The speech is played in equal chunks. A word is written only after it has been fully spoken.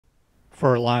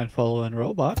For a line-following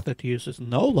robot that uses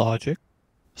no logic,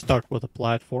 start with a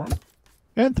platform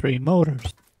and 3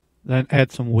 motors. Then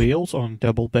add some wheels on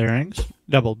double bearings.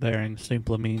 Double bearing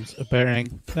simply means a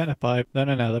bearing, then a pipe, then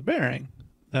another bearing,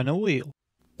 then a wheel.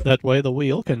 That way the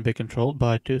wheel can be controlled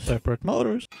by 2 separate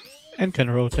motors and can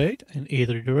rotate in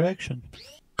either direction.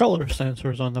 Color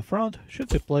sensors on the front should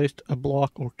be placed a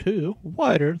block or 2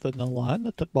 wider than the line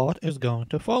that the bot is going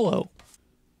to follow.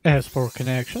 As for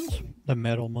connections, the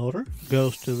metal motor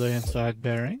goes to the inside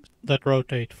bearings that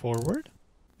rotate forward,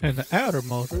 and the outer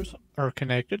motors are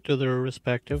connected to their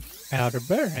respective outer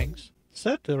bearings,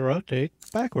 set to rotate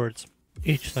backwards.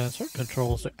 Each sensor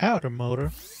controls the outer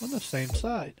motor on the same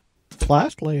side.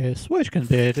 Lastly, a switch can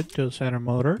be added to the center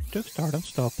motor to start and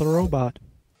stop the robot.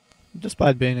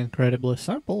 Despite being incredibly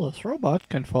simple, this robot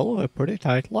can follow a pretty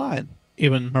tight line,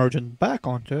 even merging back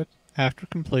onto it after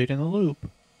completing the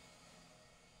loop.